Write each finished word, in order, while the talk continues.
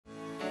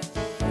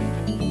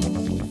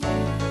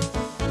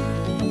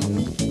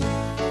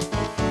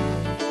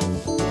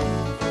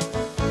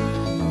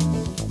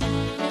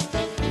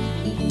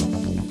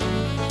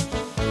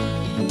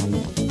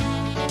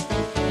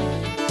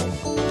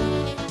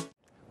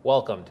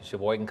Welcome to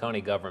Sheboygan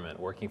County Government,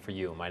 working for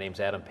you. My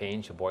name's Adam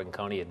Payne, Sheboygan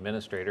County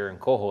Administrator and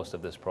co-host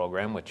of this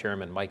program with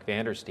Chairman Mike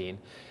Vandersteen.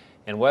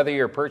 And whether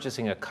you're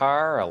purchasing a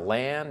car, a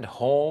land,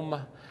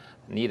 home,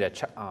 need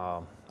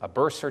a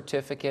birth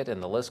certificate,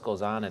 and the list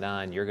goes on,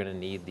 you're going to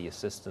need the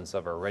assistance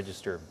of our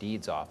Register of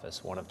Deeds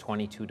office, one of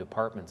 22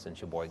 departments in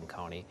Sheboygan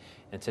County.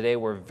 And today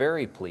we're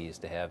very pleased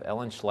to have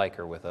Ellen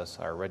Schleicher with us,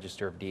 our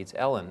Register of Deeds.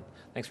 Ellen,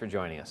 thanks for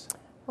joining us.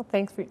 Well,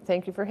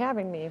 thank you for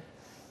having me.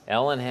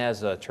 Ellen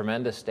has a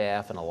tremendous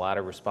staff and a lot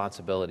of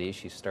responsibilities.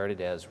 She started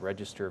as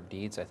Register of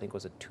Deeds, I think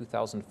was it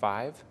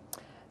 2005?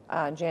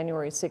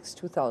 January 6,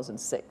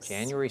 2006.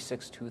 January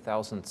 6,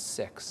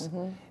 2006.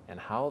 And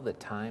how the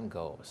time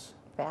goes.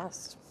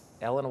 Fast.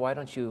 Ellen, why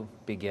don't you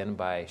begin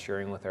by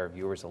sharing with our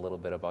viewers a little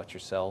bit about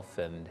yourself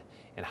and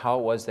how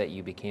it was that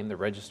you became the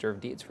Register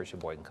of Deeds for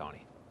Sheboygan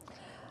County?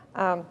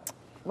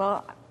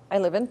 Well, I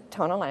live in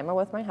town of Lima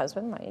with my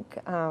husband, Mike.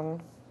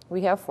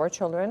 We have 4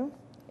 children.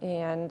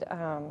 And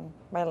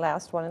my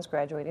last one is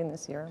graduating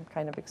this year. I'm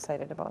kind of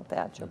excited about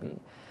that. She'll be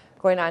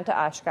going on to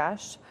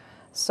Oshkosh.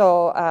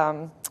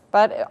 So,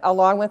 but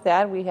along with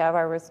that, we have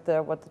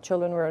what the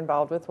children were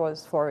involved with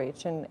was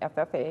 4-H and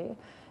FFA.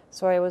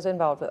 So I was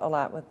involved a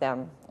lot with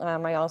them.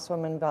 I also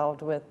am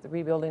involved with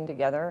Rebuilding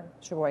Together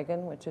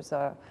Sheboygan, which is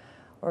a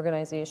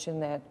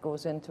organization that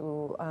goes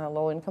into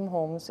low-income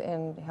homes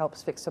and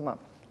helps fix them up.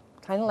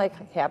 Kind of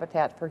like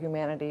Habitat for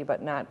Humanity,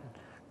 but not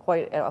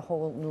quite a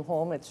whole new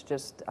home. It's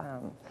just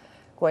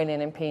going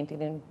in and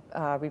painting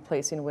and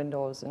replacing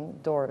windows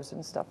and doors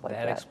and stuff like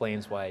that. That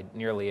explains why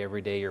nearly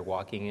every day you're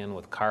walking in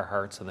with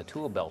Carhartts and the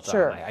tool belt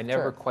Sure, on. I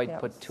never quite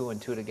put 2 and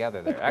 2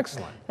 together there.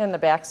 Excellent. And the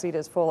back seat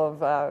is full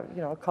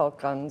of Colt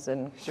guns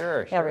and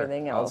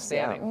everything else.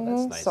 Outstanding.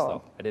 That's nice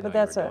though. I didn't know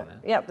you were doing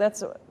that. Yeah,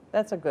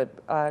 that's a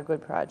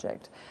good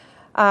project.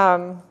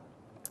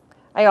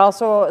 I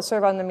also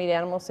serve on the Meat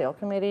Animal Sale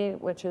Committee,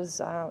 which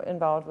is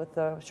involved with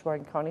the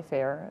Sheboygan County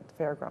Fair at the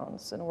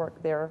fairgrounds, and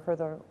work there for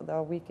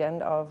the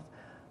weekend of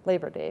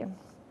Labor Day.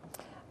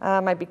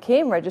 I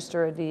became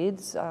Register of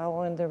Deeds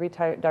when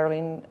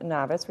Darlene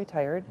Novice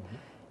retired,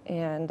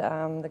 and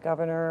the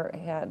governor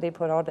they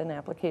put out an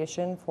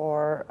application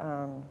for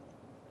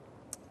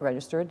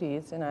Register of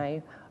Deeds, and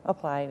I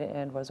applied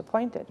and was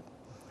appointed.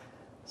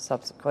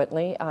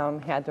 Subsequently,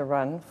 had to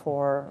run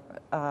for,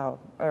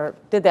 or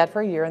did that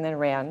for a year and then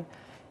ran,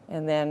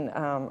 and then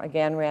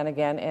ran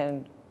again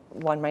and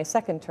won my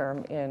second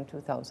term in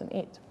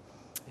 2008.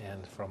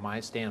 And from my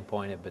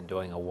standpoint, I've been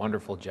doing a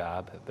wonderful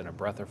job. I've been a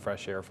breath of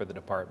fresh air for the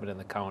department and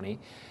the county,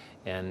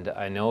 and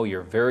I know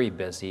you're very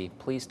busy.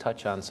 Please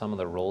touch on some of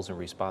the roles and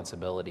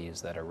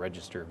responsibilities that a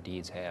Register of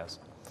Deeds has.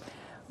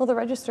 Well, the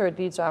Register of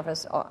Deeds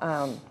office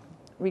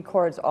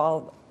records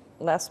all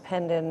les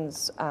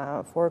pendens,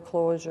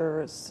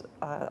 foreclosures,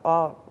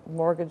 all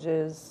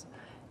mortgages,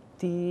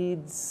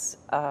 deeds,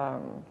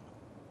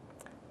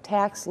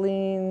 tax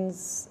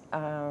liens,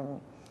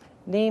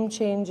 name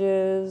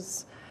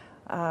changes,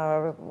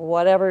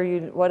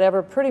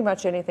 whatever, pretty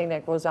much anything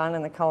that goes on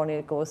in the county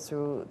that goes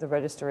through the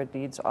Register of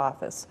Deeds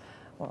office.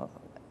 Well,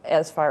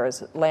 as far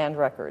as land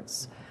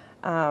records,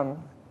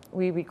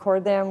 we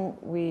record them,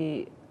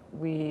 we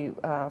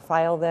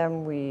file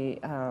them, we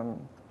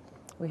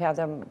have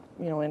them,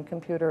 in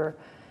computer,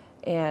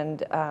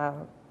 and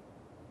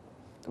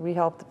we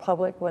help the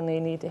public when they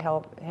need to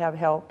have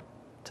help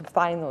to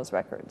find those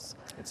records.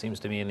 It seems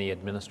to me in the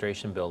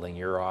administration building,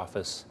 your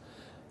office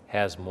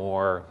has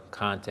more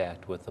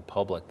contact with the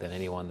public than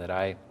anyone that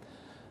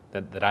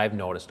I've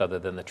noticed, other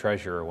than the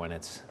treasurer when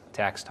it's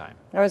tax time.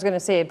 I was going to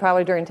say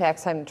probably during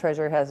tax time the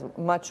treasurer has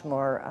much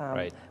more,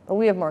 right. But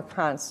we have more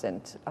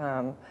constant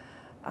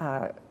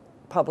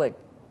public.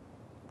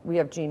 We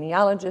have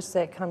genealogists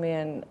that come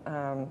in.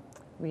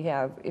 We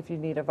have, if you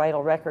need a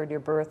vital record, your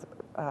birth,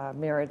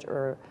 marriage,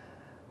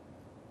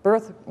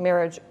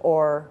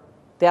 or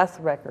death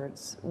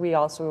records, we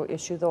also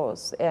issue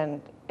those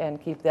and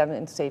keep them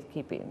in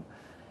safekeeping.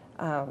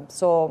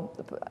 So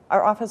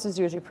our office is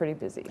usually pretty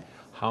busy.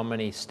 How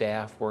many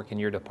staff work in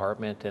your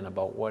department, and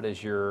about what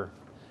is your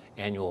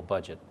annual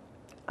budget?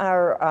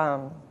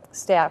 Our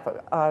staff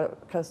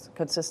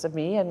consists of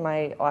me and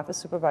my office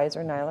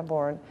supervisor, Nyla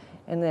Bourne,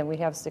 and then we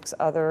have 6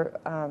 other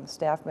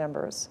staff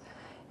members.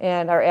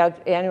 And our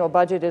annual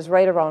budget is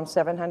right around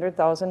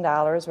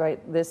 $700,000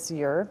 right this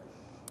year.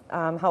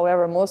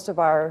 However, most of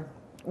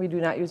we do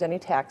not use any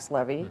tax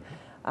levy.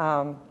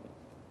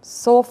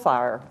 So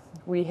far,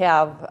 we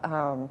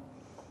have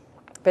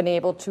been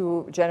able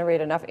to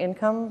generate enough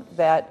income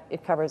that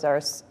it covers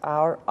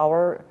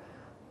our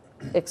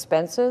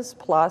expenses,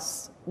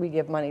 plus we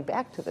give money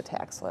back to the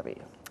tax levy.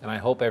 And I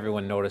hope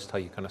everyone noticed how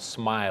you kind of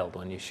smiled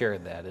when you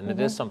shared that, and it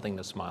is something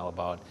to smile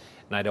about.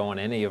 And I don't want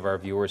any of our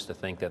viewers to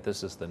think that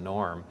this is the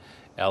norm.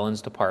 Ellen's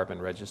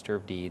department, Register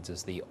of Deeds,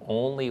 is the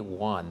only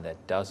one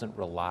that doesn't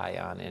rely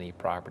on any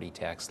property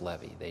tax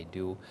levy. They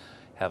do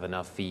have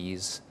enough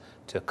fees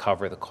to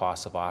cover the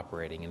cost of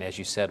operating. And as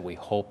you said, we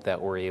hope that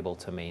we're able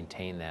to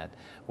maintain that.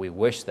 We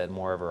wish that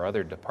more of our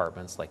other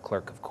departments, like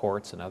clerk of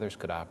courts and others,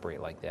 could operate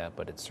like that,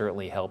 but it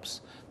certainly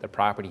helps the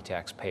property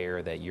tax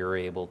payer that you're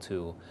able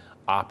to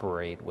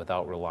operate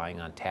without relying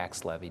on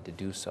tax levy to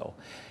do so.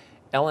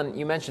 Ellen,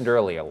 you mentioned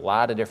earlier, a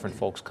lot of different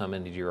folks come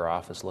into your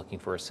office looking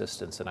for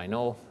assistance, and I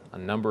know a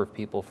number of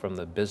people from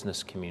the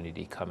business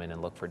community come in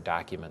and look for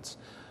documents.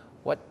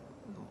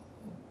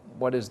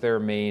 What is their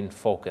main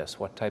focus?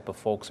 What type of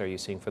folks are you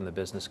seeing from the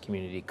business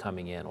community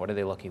coming in? What are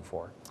they looking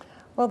for?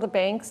 Well, the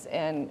banks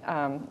and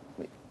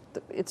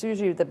it's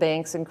usually the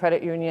banks and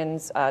credit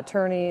unions,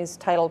 attorneys,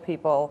 title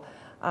people.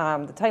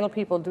 The title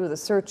people do the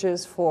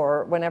searches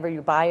for whenever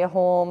you buy a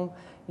home,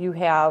 you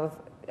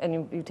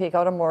take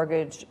out a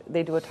mortgage,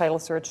 they do a title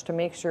search to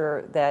make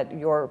sure that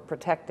you're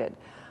protected.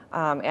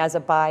 As a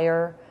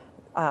buyer,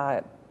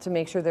 to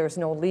make sure there's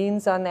no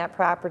liens on that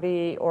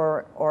property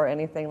or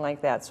anything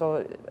like that.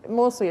 So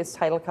mostly it's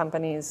title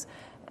companies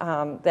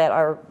that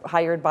are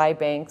hired by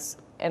banks,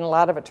 and a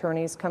lot of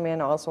attorneys come in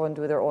also and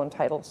do their own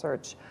title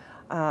search.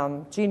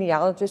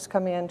 Genealogists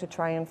come in to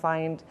try and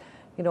find,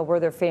 where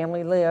their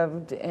family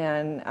lived,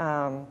 and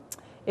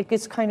it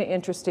gets kind of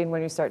interesting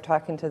when you start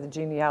talking to the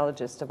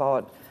genealogist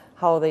about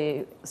how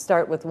they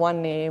start with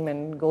one name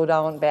and go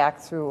down back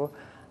through.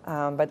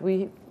 But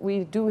we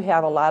do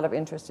have a lot of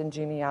interest in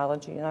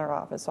genealogy in our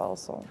office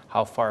also.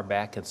 How far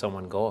back can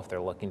someone go if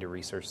they're looking to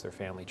research their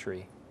family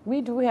tree?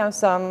 We do have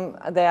some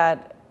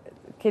that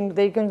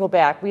they can go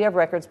back. We have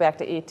records back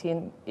to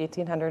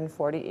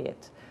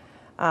 1848.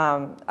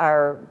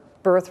 Our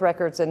birth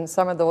records, and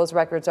some of those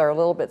records are a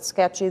little bit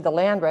sketchy. The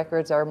land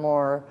records are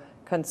more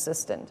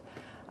consistent.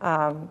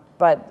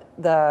 But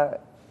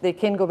they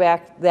can go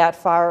back that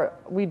far.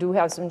 We do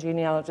have some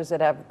genealogists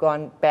that have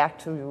gone back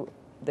to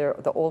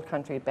the old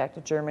country, back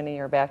to Germany,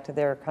 or back to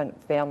their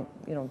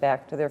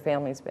back to their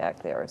families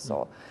back there.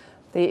 So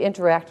they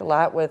interact a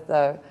lot with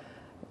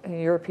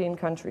European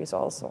countries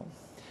also.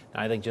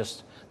 I think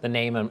just the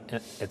name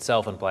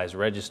itself implies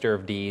Register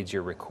of Deeds.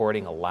 You're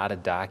recording a lot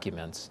of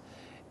documents,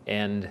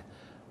 and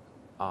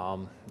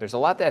there's a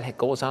lot that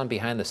goes on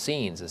behind the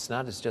scenes. It's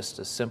not just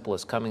as simple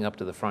as coming up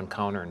to the front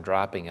counter and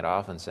dropping it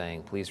off and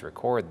saying, please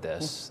record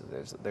this.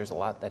 There's a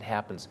lot that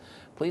happens.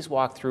 Please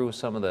walk through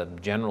some of the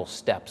general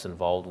steps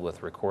involved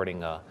with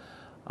recording a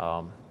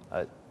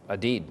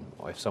deed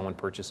if someone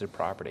purchases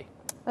property.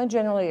 And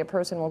generally a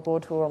person will go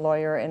to a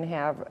lawyer and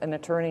have an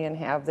attorney and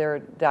have their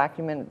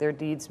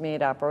deeds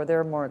made up, or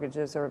their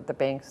mortgages, or the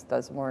banks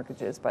does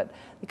mortgages. But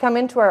they come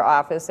into our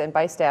office, and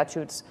by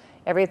statutes,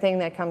 everything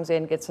that comes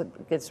in gets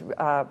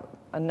a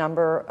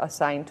number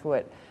assigned to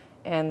it,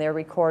 and they're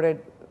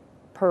recorded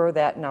per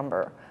that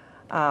number.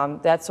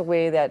 That's a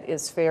way that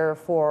is fair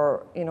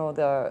for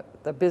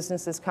the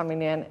businesses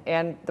coming in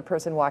and the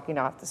person walking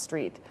off the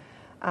street.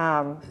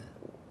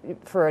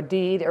 For a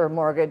deed or a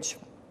mortgage,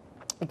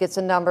 it gets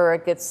a number.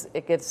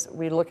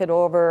 We look it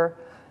over,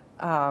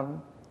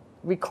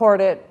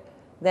 record it,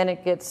 then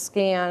it gets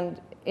scanned,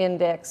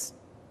 indexed,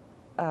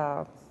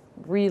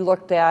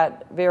 re-looked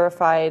at,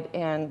 verified,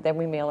 and then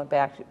we mail it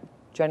back,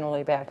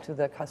 generally back to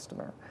the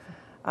customer.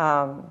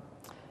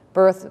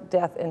 Birth,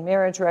 death, and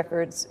marriage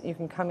records, you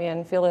can come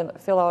in,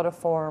 fill out a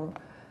form,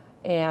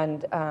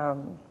 and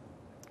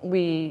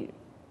we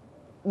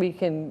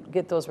can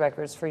get those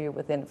records for you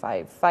within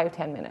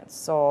 5-10 minutes.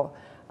 So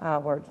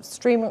we're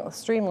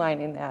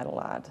streamlining that a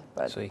lot.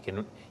 But so you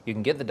can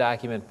get the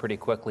document pretty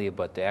quickly,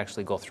 but to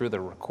actually go through the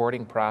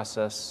recording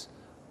process,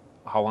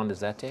 how long does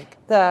that take?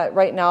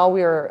 Right now,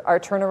 our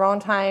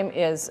turnaround time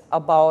is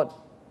about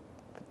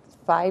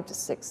 5 to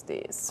 6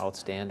 days.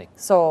 Outstanding.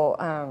 So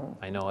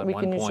I know at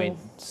one point,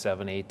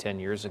 7, 8, 10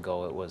 years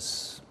ago, it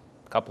was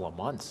a couple of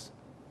months.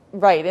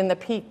 Right, in the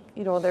peak,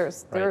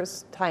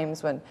 there's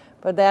times when,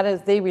 but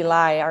they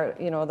rely,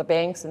 the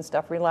banks and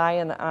stuff rely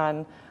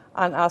on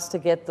us to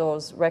get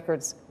those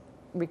records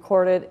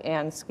recorded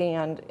and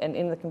scanned and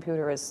in the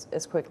computer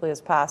as quickly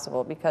as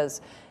possible,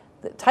 because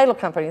the title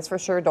companies for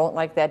sure don't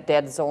like that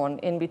dead zone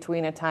in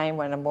between a time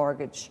when a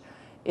mortgage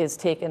is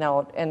taken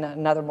out and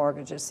another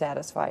mortgage is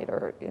satisfied,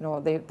 or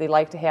they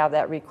like to have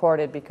that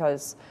recorded,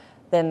 because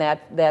then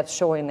that's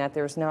showing that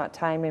there's not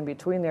time in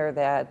between there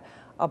that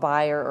a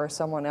buyer or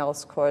someone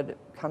else could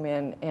come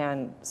in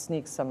and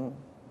sneak some,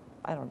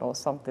 I don't know,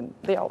 something.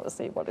 They always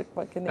say,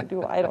 what can they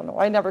do? I don't know.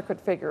 I never could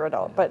figure it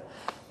out. But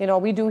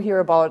we do hear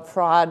about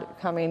fraud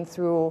coming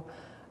through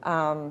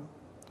from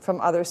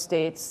other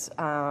states.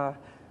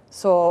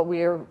 So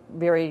we're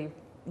very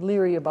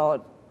leery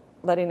about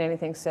letting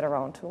anything sit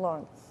around too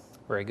long.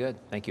 Very good.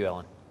 Thank you,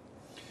 Ellen.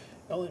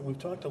 Ellen, we've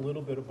talked a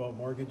little bit about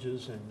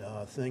mortgages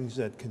and things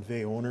that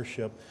convey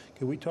ownership.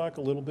 Can we talk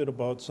a little bit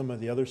about some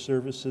of the other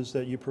services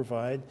that you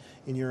provide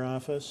in your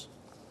office?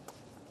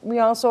 We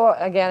also,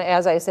 again,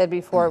 as I said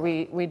before,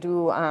 we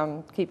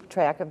do keep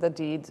track of the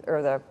deeds,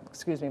 or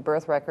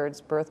birth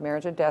records, birth,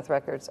 marriage, and death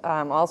records.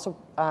 Also,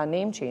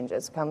 name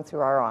changes come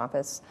through our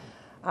office.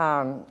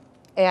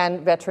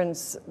 And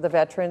veterans,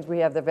 we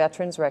have the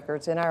veterans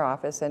records in our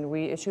office, and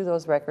we issue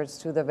those records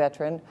to the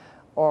veteran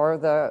or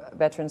the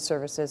Veterans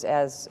Services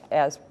as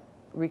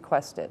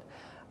requested.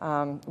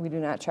 We do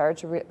not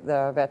charge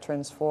the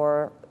veterans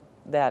for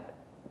that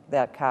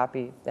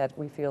copy that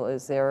we feel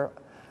is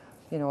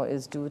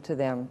is due to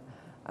them.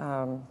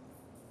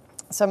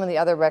 Some of the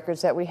other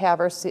records that we have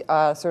are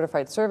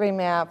certified survey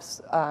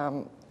maps.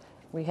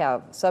 We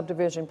have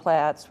subdivision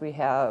plats. We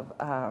have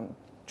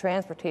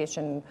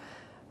transportation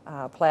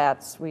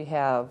plats. We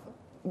have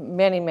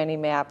many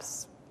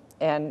maps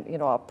and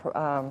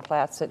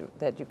plats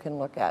that you can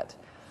look at.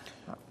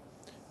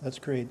 That's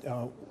great.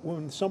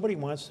 When somebody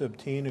wants to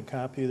obtain a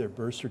copy of their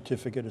birth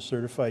certificate, a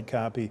certified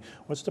copy,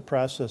 what's the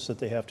process that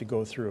they have to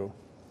go through?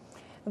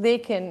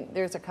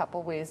 There's a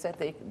couple ways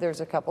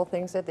there's a couple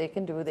things that they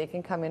can do. They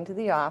can come into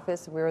the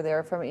office. We're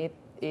there from 8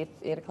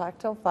 o'clock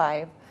till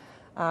 5.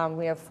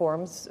 We have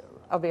forms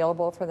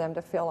available for them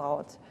to fill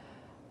out.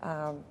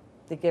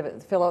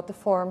 Fill out the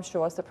form,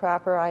 show us the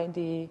proper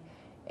ID,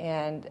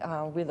 and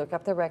we look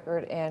up the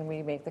record and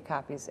we make the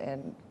copies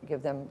and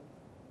give them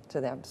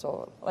to them.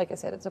 So like I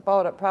said, it's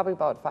probably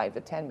about 5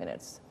 to 10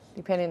 minutes,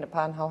 depending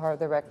upon how hard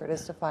the record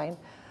is to find.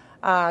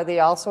 They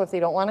also, if they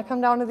don't want to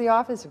come down to the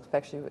office,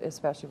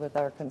 especially with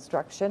our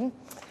construction,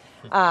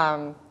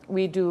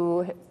 we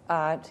do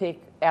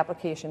take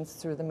applications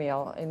through the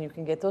mail, and you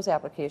can get those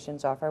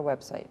applications off our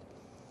website.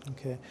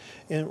 Okay.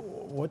 And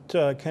what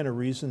kind of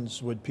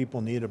reasons would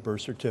people need a birth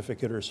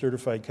certificate or a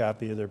certified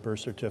copy of their birth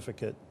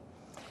certificate?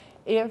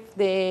 If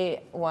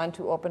they want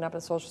to open up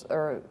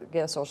or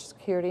get a Social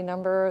Security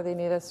number, they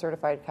need a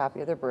certified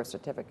copy of their birth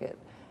certificate.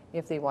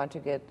 If they want to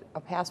get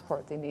a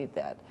passport, they need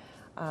that.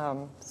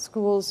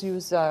 Schools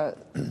use this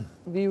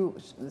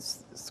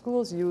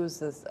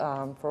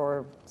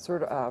for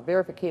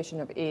verification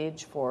of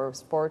age for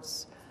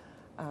sports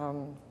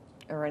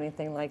or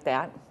anything like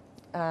that.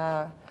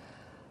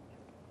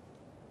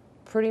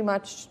 Pretty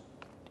much,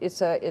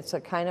 it's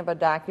a kind of a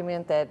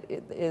document that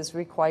is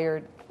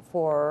required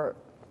for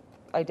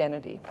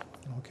identity.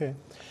 Okay.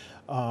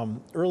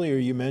 Earlier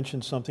you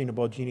mentioned something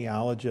about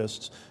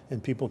genealogists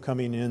and people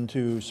coming in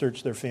to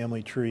search their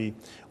family tree.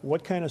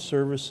 What kind of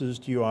services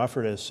do you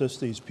offer to assist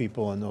these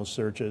people in those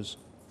searches?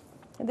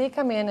 They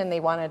come in and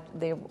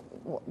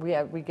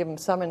we give them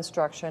some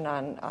instruction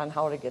on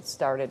how to get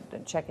started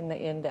and checking the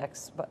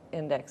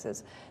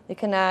indexes. They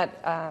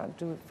cannot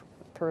do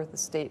per the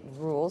state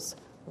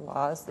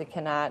laws. They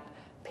cannot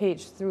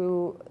page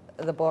through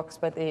the books,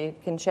 but they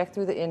can check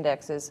through the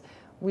indexes.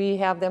 We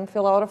have them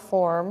fill out a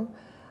form,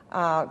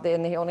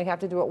 and they only have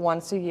to do it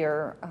once a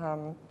year.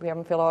 We have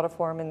them fill out a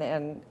form, and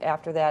then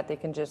after that, they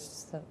can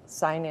just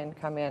sign in,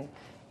 come in.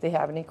 If they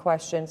have any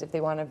questions, if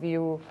they want to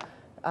view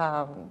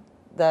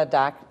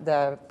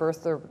the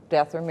birth or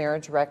death or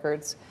marriage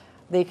records,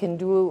 they can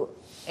do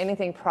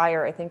anything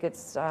prior. I think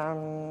it's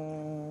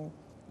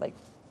like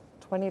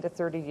 20 to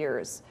 30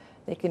 years.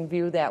 They can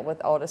view that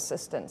without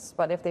assistance.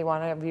 But if they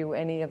want to view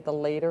any of the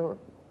later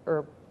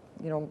or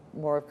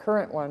more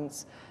current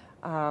ones,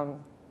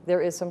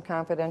 there is some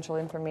confidential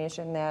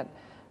information that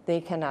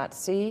they cannot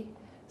see,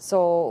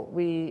 so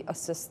we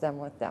assist them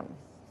with them.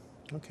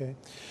 Okay.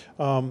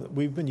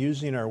 We've been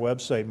using our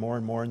website more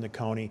and more in the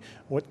county.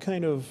 What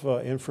kind of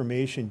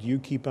information do you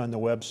keep on the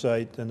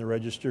website and the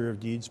Register of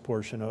Deeds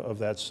portion of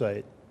that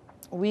site?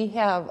 We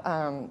have,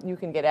 you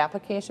can get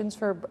applications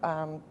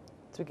to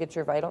get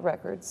your vital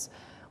records.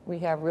 We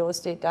have real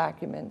estate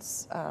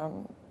documents,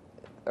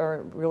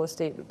 or real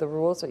estate, the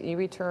rules of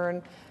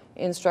e-return,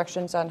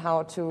 instructions on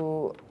how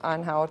to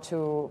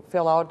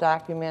fill out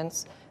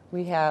documents.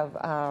 We have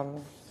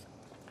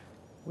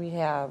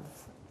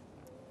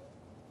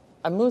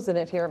I'm losing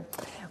it here.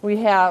 We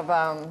have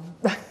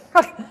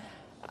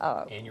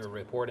Annual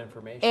report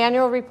information?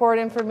 Annual report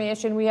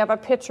information. We have a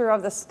picture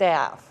of the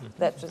staff.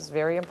 That's just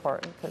very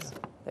important because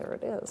there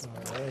it is.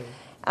 All right.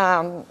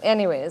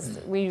 Anyways,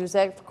 we use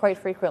that quite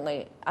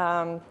frequently.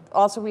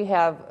 Also, we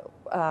have,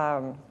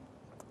 I'm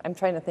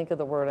trying to think of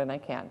the word and I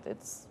can't.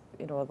 It's,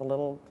 the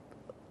little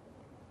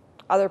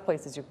other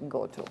places you can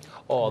go to.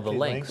 Oh, the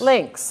links.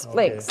 Links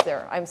Okay.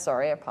 there. I'm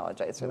sorry, I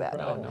apologize for that.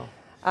 problem. No.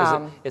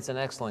 'Cause it's an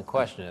excellent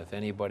question. If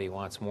anybody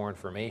wants more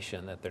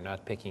information that they're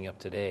not picking up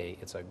today,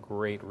 it's a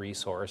great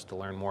resource to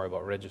learn more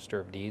about Register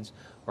of Deeds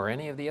or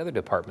any of the other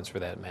departments for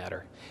that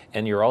matter.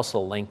 And you're also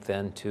linked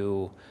then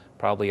to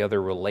probably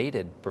other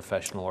related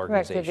professional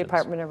Correct, organizations. the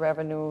Department of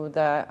Revenue,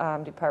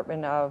 the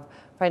Department of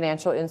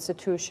Financial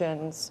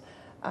Institutions,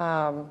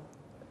 there's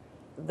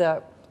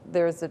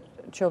the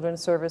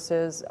Children's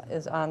Services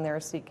is on their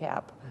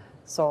CCAP.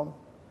 So,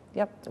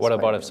 yep. it's What quite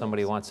about a if bit.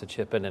 somebody wants to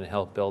chip in and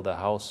help build a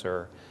house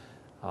or,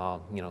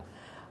 Well,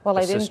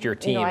 assist your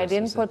team? I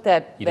didn't put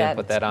that. You didn't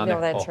put that on there?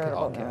 that Okay,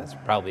 charitable. okay, that's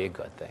probably a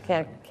good thing.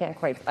 Can't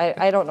quite.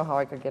 I don't know how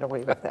I could get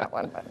away with that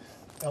one, but.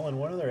 Ellen,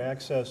 one other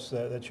access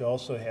that you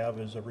also have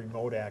is a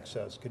remote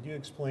access. Could you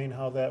explain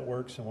how that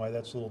works and why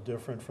that's a little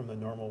different from the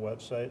normal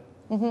website?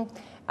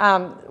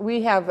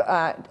 We have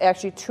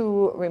actually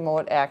two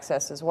remote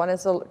accesses. One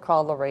is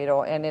called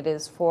Laredo, and it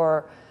is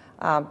for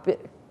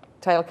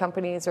title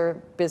companies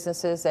or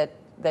businesses that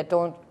that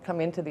don't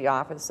come into the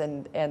office,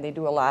 and they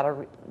do a lot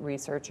of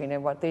researching.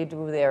 And what they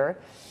do there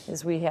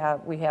is we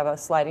have a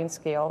sliding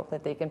scale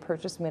that they can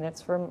purchase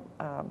minutes from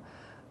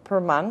per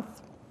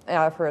month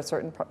for a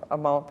certain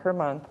amount per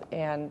month,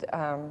 and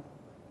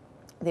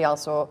they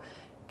also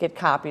get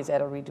copies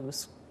at a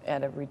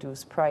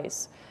reduced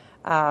price.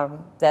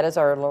 That is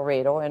our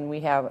Laredo, and we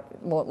have,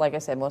 like I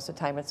said, most of the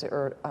time it's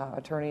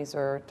attorneys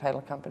or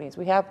title companies.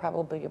 We have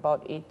probably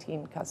about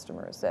 18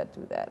 customers that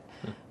do that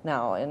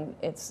now, and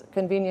it's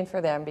convenient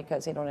for them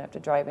because they don't have to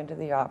drive into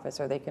the office,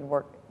 or they can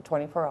work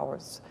 24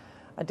 hours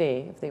a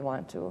day if they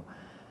want to.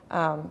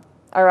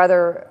 Our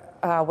other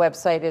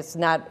website it's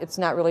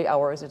not really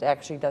ours. It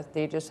actually does.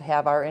 They just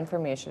have our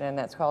information, and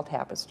that's called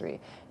Tapestry,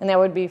 and that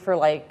would be for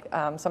like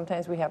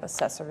sometimes we have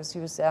assessors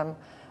use them.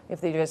 If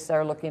they just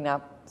are looking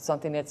up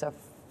something, it's a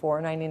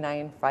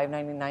 $4.99,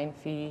 $5.99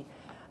 fee.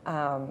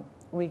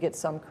 We get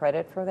some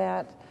credit for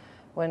that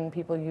when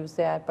people use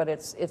that, but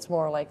it's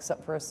more like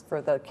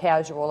for the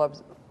casual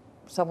of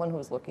someone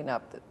who's looking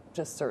up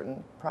just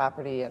certain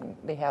property, and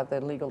they have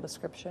the legal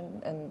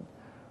description. And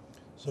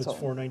so it's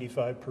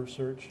 $4.95 per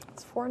search?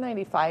 It's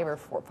 $4.95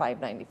 or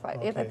 $5.95.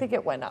 Okay. I think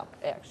it went up,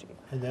 actually.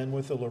 And then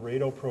with the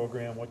Laredo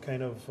program, what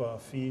kind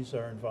of fees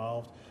are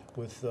involved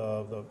with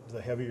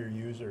the heavier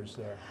users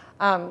there?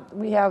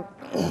 We have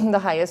the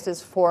highest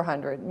is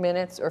 400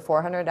 minutes, or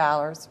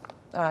 $400.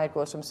 It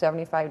goes from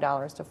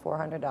 $75 to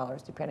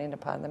 $400 depending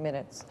upon the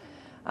minutes.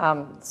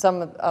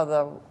 Some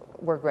of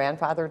were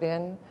grandfathered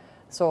in,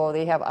 so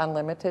they have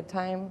unlimited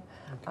time.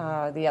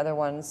 Okay. The other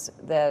ones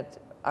that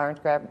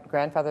aren't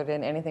grandfathered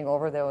in, anything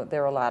over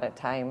their allotted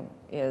time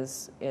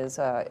is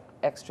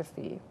extra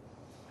fee.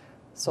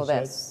 So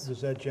does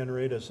that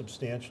generate a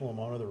substantial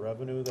amount of the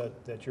revenue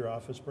that your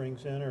office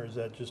brings in, or is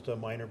that just a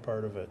minor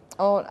part of it?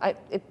 Oh,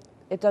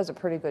 it does a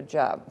pretty good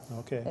job.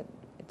 Okay.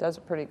 It does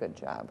a pretty good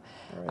job.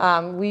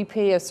 Right. We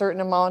pay a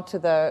certain amount to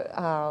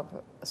the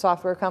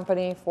software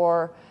company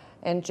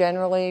and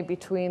generally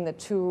between the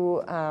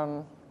two,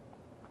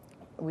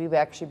 we've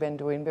actually been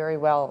doing very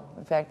well.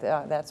 In fact,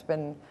 that's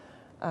been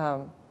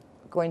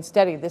going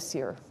steady this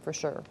year for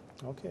sure.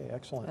 Okay,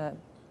 excellent.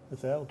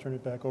 With that, I'll turn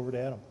it back over to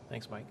Adam.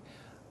 Thanks, Mike.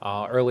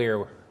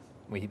 Earlier,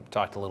 we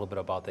talked a little bit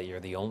about that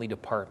you're the only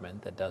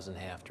department that doesn't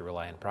have to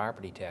rely on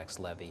property tax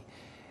levy,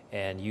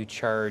 and you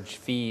charge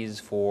fees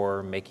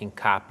for making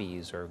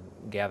copies or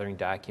gathering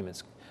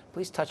documents.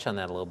 Please touch on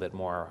that a little bit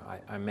more.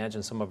 I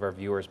imagine some of our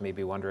viewers may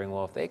be wondering,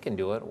 well, if they can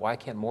do it, why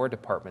can't more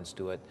departments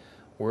do it?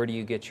 Where do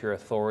you get your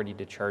authority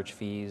to charge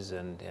fees,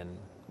 and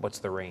what's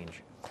the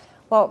range?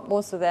 Well,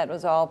 most of that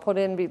was all put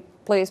in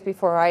place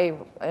before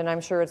and I'm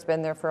sure it's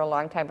been there for a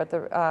long time, but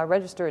the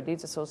Register of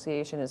Deeds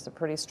Association is a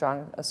pretty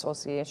strong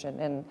association,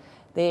 and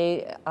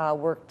they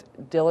worked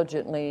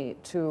diligently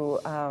to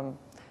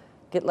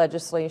get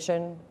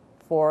legislation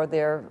for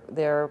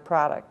their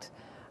product,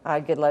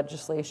 get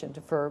legislation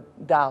for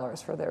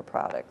dollars for their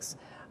products.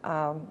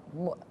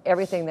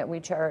 Everything that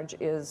we charge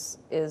is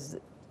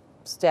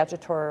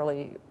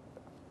statutorily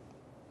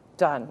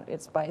done.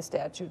 It's by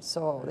statute,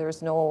 so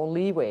there's no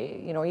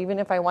leeway. You know, even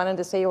if I wanted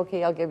to say,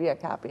 okay, I'll give you a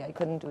copy, I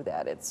couldn't do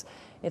that.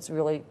 It's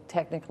really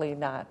technically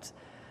not.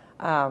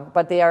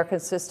 But they are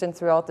consistent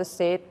throughout the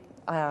state.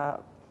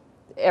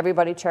 Every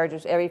county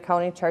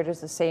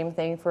charges the same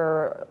thing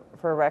for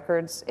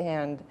records,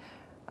 and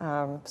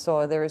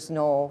so there's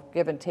no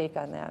give and take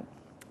on that.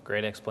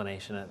 Great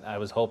explanation. I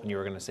was hoping you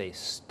were going to say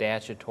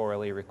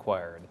statutorily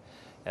required.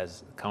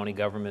 As county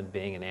government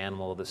being an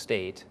animal of the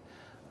state,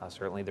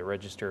 certainly the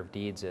Register of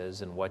Deeds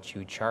is, and what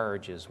you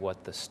charge is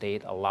what the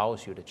state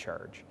allows you to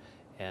charge.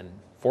 And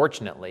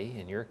fortunately,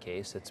 in your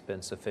case, it's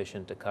been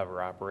sufficient to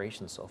cover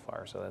operations so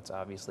far, so that's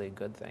obviously a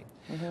good thing.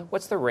 Mm-hmm.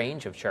 What's the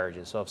range of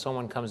charges? So if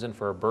someone comes in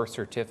for a birth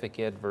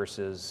certificate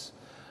versus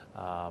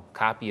a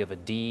copy of a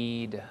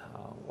deed,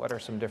 what are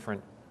some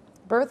different?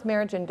 Birth,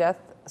 marriage, and death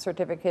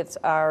certificates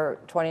are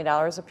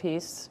 $20 a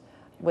piece,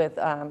 with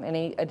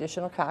any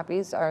additional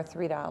copies are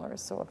 $3.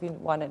 So if you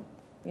wanted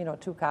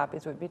 2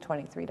 copies, would be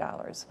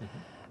 $23.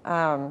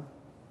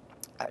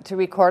 Mm-hmm. To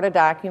record a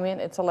document,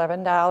 it's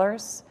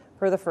 $11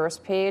 for the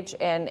first page,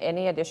 and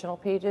any additional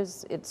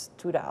pages, it's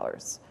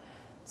 $2.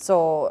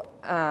 So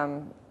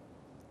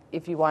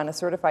if you want a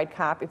certified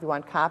copy, if you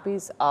want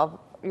copies of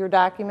your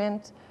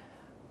document,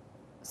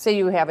 say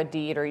you have a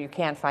deed or you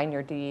can't find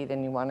your deed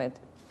and you want it,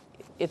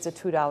 it's a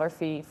 $2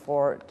 fee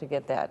to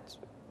get that,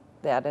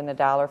 and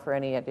 $1 for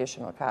any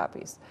additional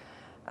copies.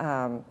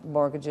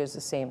 Mortgages,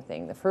 the same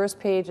thing. The first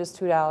page is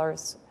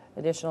 $2,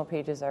 additional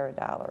pages are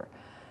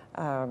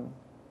 $1.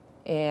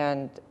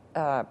 And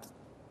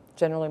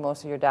generally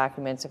most of your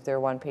documents, if they're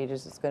 1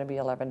 pages, it's going to be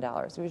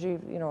 $11. Usually,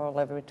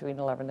 between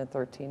 $11 and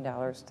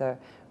 $13 to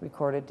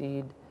record a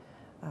deed.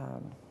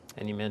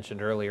 And you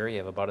mentioned earlier you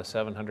have about a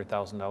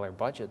 $700,000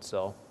 budget,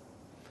 so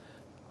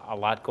a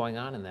lot going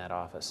on in that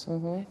office.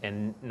 Mm-hmm.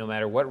 And no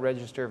matter what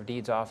Register of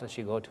Deeds office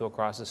you go to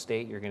across the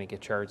state, you're going to get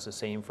charged the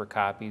same for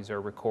copies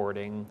or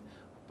recording,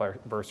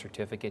 birth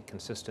certificate,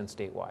 consistent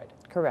statewide.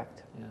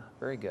 Correct. Yeah,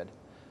 very good.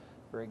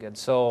 Very good.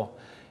 So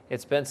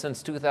It's been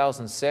since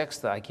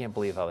 2006. I can't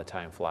believe how the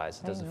time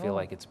flies. It doesn't feel know.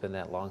 like it's been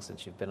that long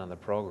since you've been on the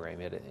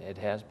program. It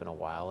has been a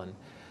while. And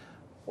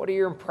what are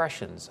your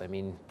impressions? I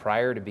mean,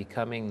 prior to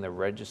becoming the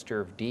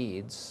Register of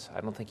Deeds, I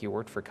don't think you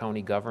worked for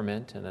county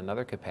government in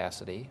another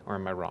capacity, or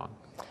am I wrong?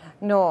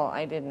 No,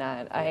 I did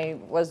not. I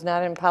was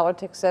not in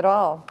politics at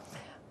all.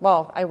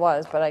 Well, I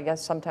was, but I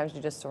guess sometimes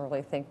you just don't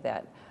really think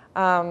that.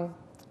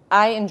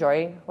 I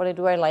enjoy what I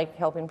do. I like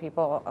helping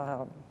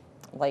people,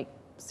 like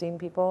seeing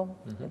people.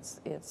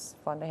 It's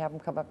fun to have them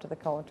come up to the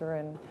counter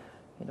and,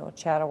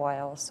 chat a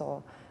while.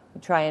 So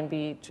we try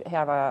and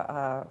have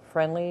a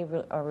friendly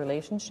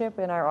relationship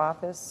in our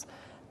office,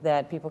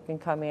 that people can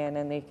come in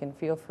and they can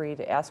feel free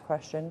to ask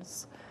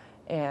questions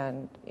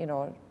and,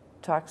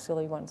 talk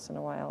silly once in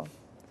a while.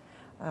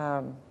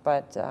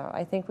 But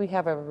I think we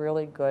have a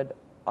really good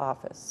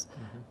office.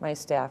 My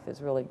staff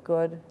is really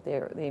good.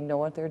 They know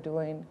what they're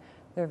doing.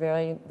 They're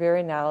very,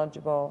 very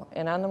knowledgeable.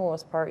 And on the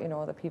most part,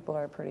 the people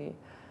are pretty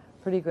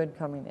good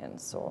coming in.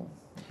 So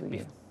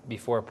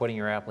Before putting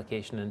your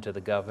application into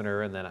the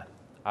governor and then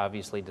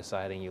obviously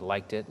deciding you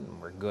liked it and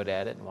were good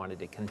at it and wanted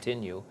to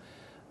continue,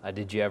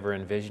 did you ever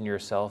envision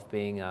yourself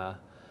being an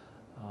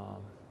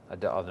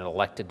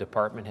elected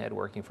department head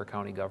working for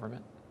county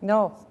government?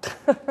 no,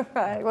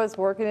 I was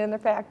working in the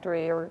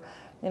factory or,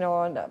 in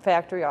a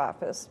factory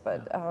office.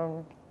 But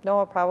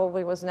no, it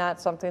probably was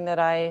not something that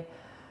I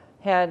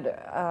had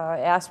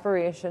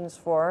aspirations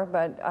for.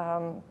 But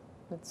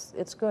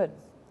it's good.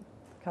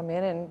 Come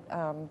in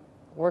and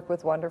work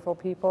with wonderful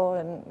people,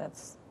 and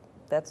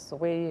that's the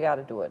way you got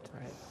to do it.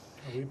 Right.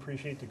 Well, we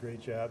appreciate the great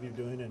job you're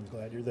doing and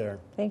glad you're there.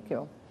 Thank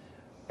you.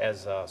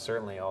 As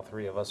certainly all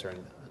three of us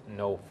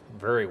know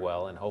very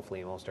well, and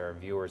hopefully most of our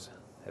viewers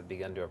have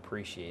begun to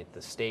appreciate,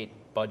 the state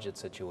budget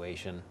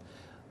situation.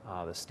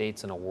 The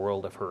state's in a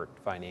world of hurt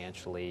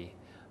financially,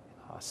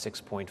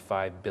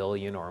 $6.5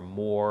 billion or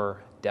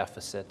more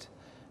deficit.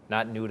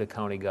 Not new to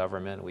county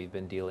government. We've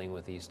been dealing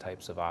with these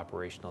types of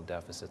operational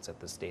deficits at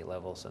the state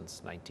level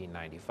since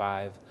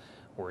 1995.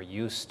 We're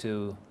used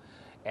to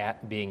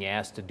being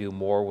asked to do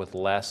more with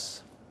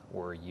less.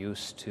 We're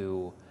used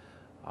to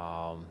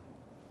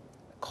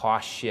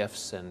cost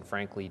shifts and,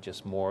 frankly,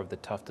 just more of the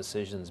tough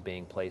decisions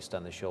being placed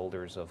on the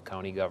shoulders of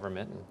county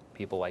government and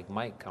people like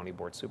Mike, county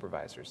board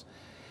supervisors.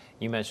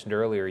 You mentioned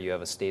earlier you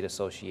have a state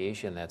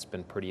association that's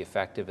been pretty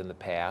effective in the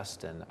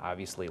past and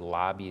obviously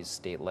lobbies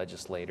state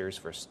legislators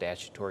for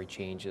statutory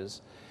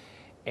changes.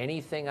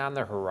 Anything on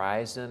the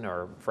horizon,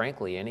 or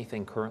frankly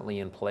anything currently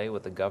in play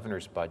with the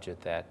governor's budget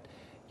that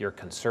you're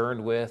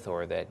concerned with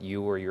or that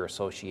you or your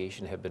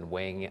association have been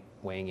weighing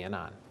in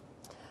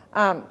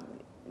on?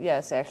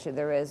 Yes, actually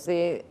there is.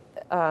 In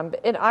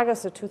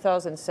August of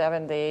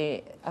 2007,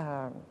 the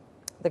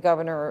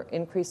governor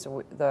increased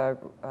the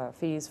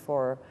fees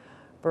for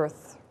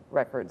birth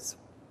records,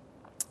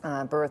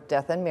 birth,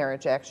 death, and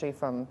marriage, actually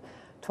from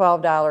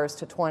 $12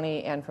 to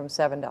 $20 and from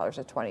 $7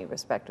 to $20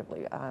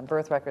 respectively.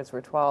 Birth records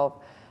were $12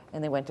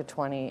 and they went to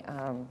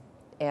 $20,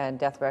 and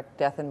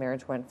death and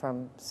marriage went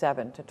from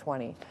 $7 to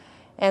 $20.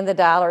 And the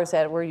dollars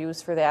that were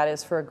used for that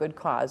is for a good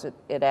cause.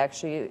 It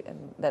actually,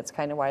 and that's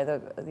kind of why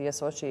the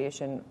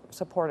association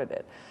supported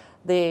it.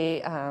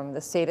 The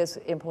state is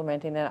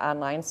implementing an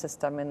online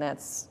system, and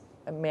that's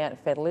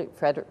federally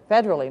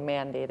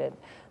mandated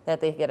that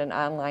they get an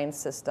online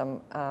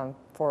system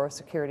for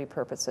security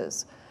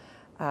purposes.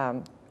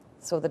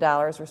 So the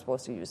dollars were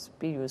supposed to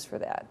be used for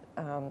that.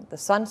 The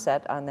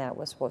sunset on that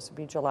was supposed to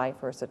be July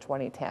 1st of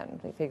 2010.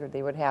 They figured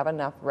they would have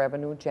enough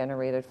revenue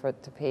generated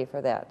to pay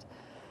for that.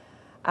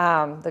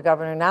 The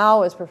governor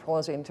now is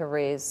proposing to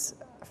raise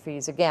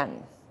fees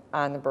again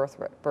on the birth,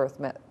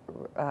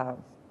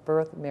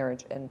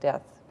 marriage, and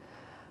death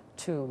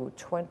to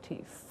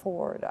 $24,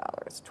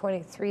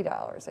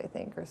 $23, I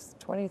think, or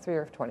 $23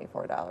 or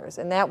 $24,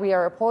 and that we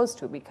are opposed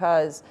to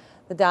because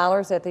the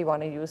dollars that they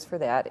want to use for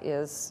that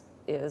is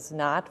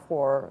not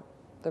for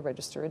the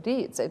Register of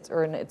Deeds.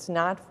 It's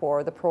not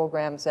for the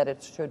programs that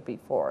it should be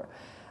for.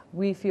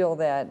 We feel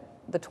that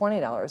the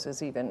 $20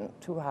 is even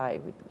too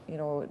high.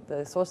 The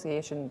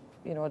association,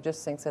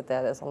 just thinks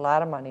that is a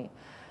lot of money.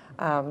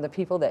 The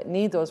people that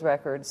need those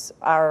records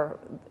are,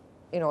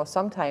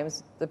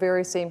 sometimes the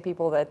very same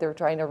people that they're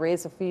trying to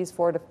raise the fees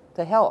for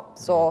to help.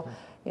 So,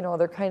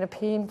 they're kind of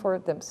paying for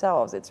it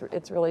themselves.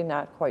 It's really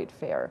not quite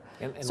fair.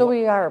 So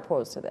we are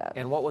opposed to that.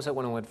 And what was it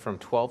when it went from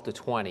 12 to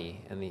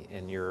 20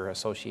 and your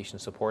association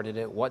supported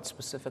it? What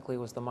specifically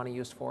was the money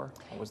used for?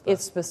 It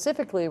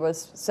specifically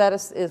was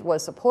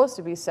supposed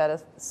to be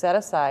set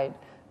aside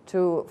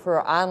for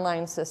an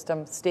online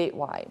system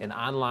statewide. An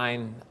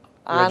online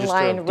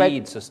Register of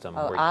Deeds system.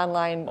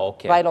 Online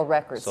vital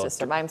records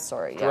system. I'm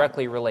sorry.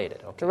 Directly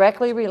related. Okay.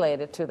 Directly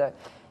related to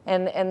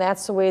and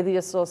that's the way the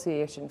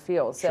association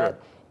feels. Sure.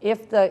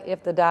 That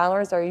if the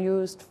dollars are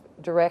used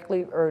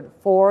directly or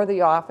for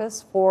the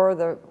office, for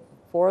the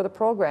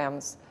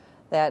programs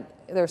that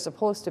they're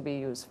supposed to be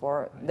used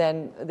for,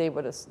 then they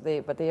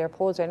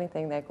oppose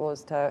anything that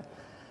goes to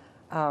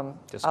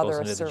Just other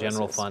goes into the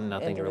general services fund,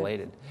 nothing into the-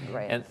 related.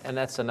 Right. And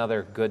that's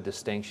another good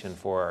distinction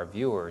for our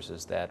viewers,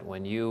 is that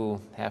when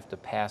you have to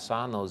pass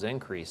on those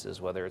increases,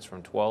 whether it's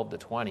from 12 to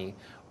 20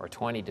 or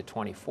 20 to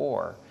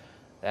 24,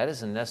 that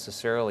isn't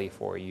necessarily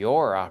for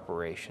your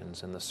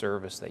operations and the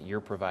service that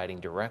you're providing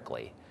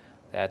directly.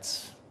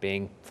 That's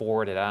being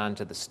forwarded on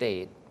to the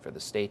state for the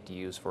state to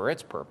use for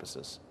its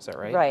purposes. Is that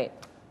right? Right,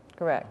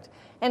 correct.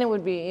 And it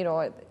would be,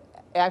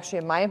 actually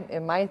in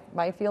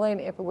my feeling,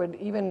 if it would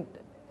even,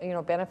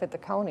 benefit the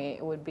county,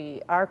 it would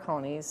be our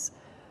counties,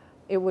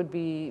 it would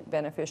be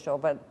beneficial,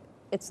 but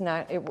it's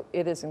not,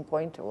 it isn't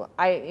going to.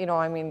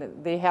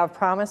 They have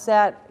promised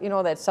that,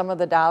 that some of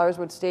the dollars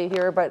would stay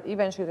here, but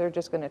eventually they're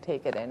just going to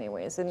take it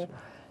anyways. And,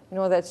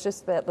 that's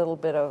just that little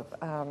bit of,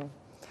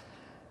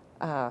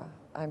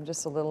 I'm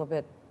just a little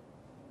bit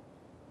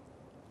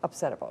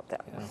upset about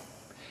that. Yeah.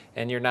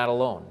 And you're not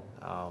alone.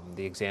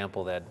 The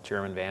example that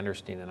Chairman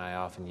Vandersteen and I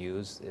often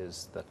use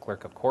is the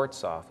Clerk of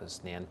Court's office,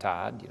 Nan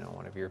Todd,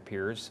 one of your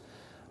peers.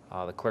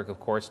 The Clerk of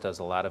Courts does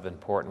a lot of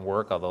important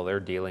work, although they're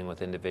dealing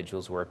with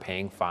individuals who are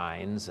paying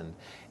fines and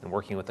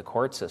working with the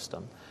court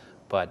system.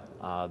 But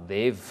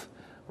they've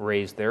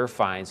raised their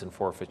fines and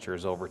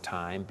forfeitures over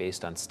time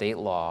based on state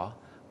law,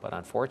 but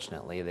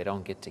unfortunately they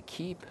don't get to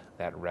keep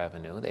that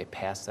revenue. They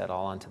pass that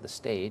all on to the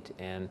state,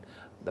 and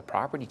the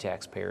property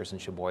taxpayers in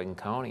Sheboygan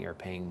County are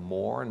paying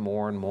more and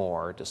more and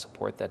more to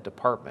support that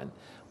department,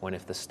 when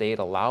if the state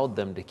allowed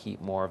them to keep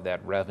more of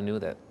that revenue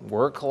that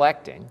we're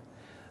collecting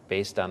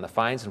based on the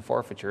fines and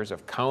forfeitures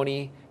of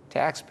county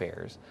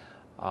taxpayers,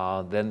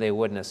 then they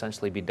wouldn't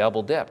essentially be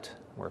double dipped.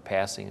 We're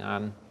passing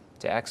on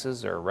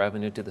taxes or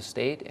revenue to the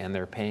state, and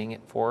they're paying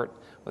it for it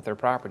with their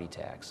property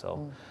tax.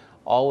 So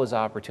always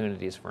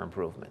opportunities for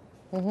improvement.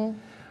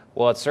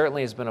 Well, it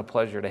certainly has been a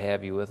pleasure to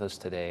have you with us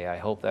today. I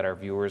hope that our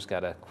viewers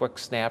got a quick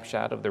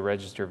snapshot of the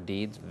Register of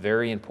Deeds.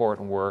 Very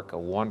important work, a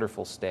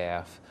wonderful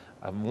staff,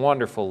 a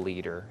wonderful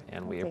leader,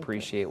 and we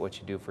appreciate what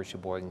you do for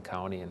Sheboygan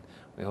County, and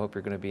we hope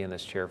you're going to be in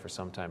this chair for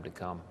some time to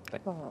come.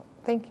 Well,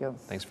 thank you.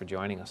 Thanks for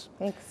joining us.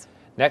 Thanks.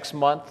 Next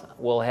month,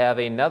 we'll have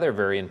another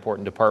very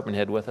important department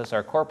head with us,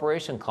 our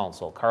Corporation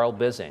Counsel, Carl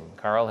Bissing.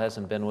 Carl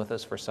hasn't been with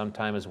us for some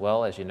time as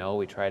well. As you know,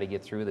 we try to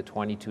get through the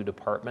 22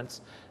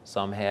 departments.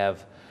 Some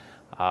have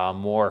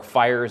more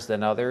fires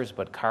than others,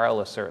 but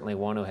Carl is certainly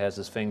one who has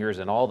his fingers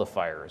in all the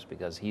fires,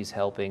 because he's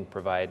helping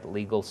provide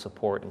legal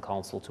support and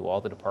counsel to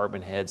all the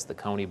department heads, the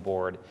county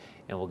board,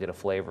 and we'll get a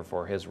flavor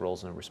for his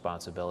roles and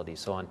responsibilities.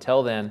 So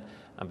until then,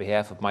 on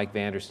behalf of Mike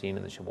Vandersteen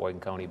and the Sheboygan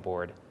County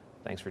Board,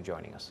 thanks for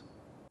joining us.